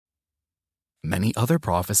Many other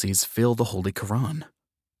prophecies fill the Holy Quran.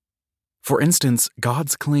 For instance,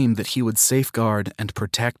 God's claim that he would safeguard and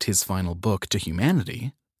protect his final book to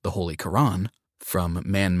humanity, the Holy Quran, from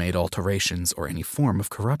man-made alterations or any form of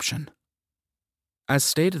corruption. As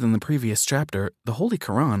stated in the previous chapter, the Holy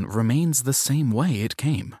Quran remains the same way it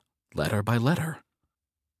came, letter by letter.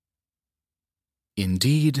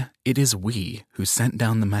 Indeed, it is we who sent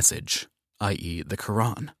down the message, i.e. the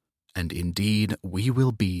Quran, and indeed we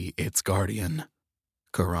will be its guardian.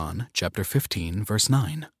 Quran chapter 15, verse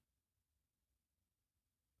 9.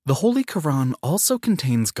 The Holy Quran also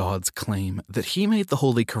contains God's claim that he made the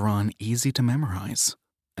Holy Quran easy to memorize,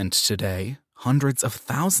 and today, hundreds of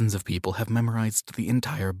thousands of people have memorized the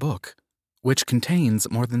entire book, which contains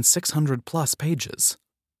more than 600 plus pages.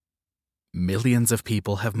 Millions of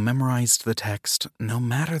people have memorized the text no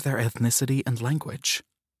matter their ethnicity and language.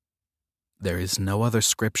 There is no other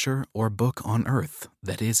scripture or book on earth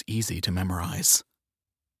that is easy to memorize.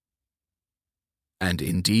 And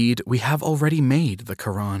indeed, we have already made the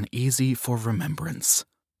Quran easy for remembrance.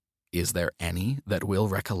 Is there any that will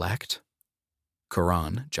recollect?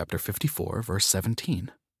 Quran chapter 54, verse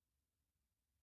 17.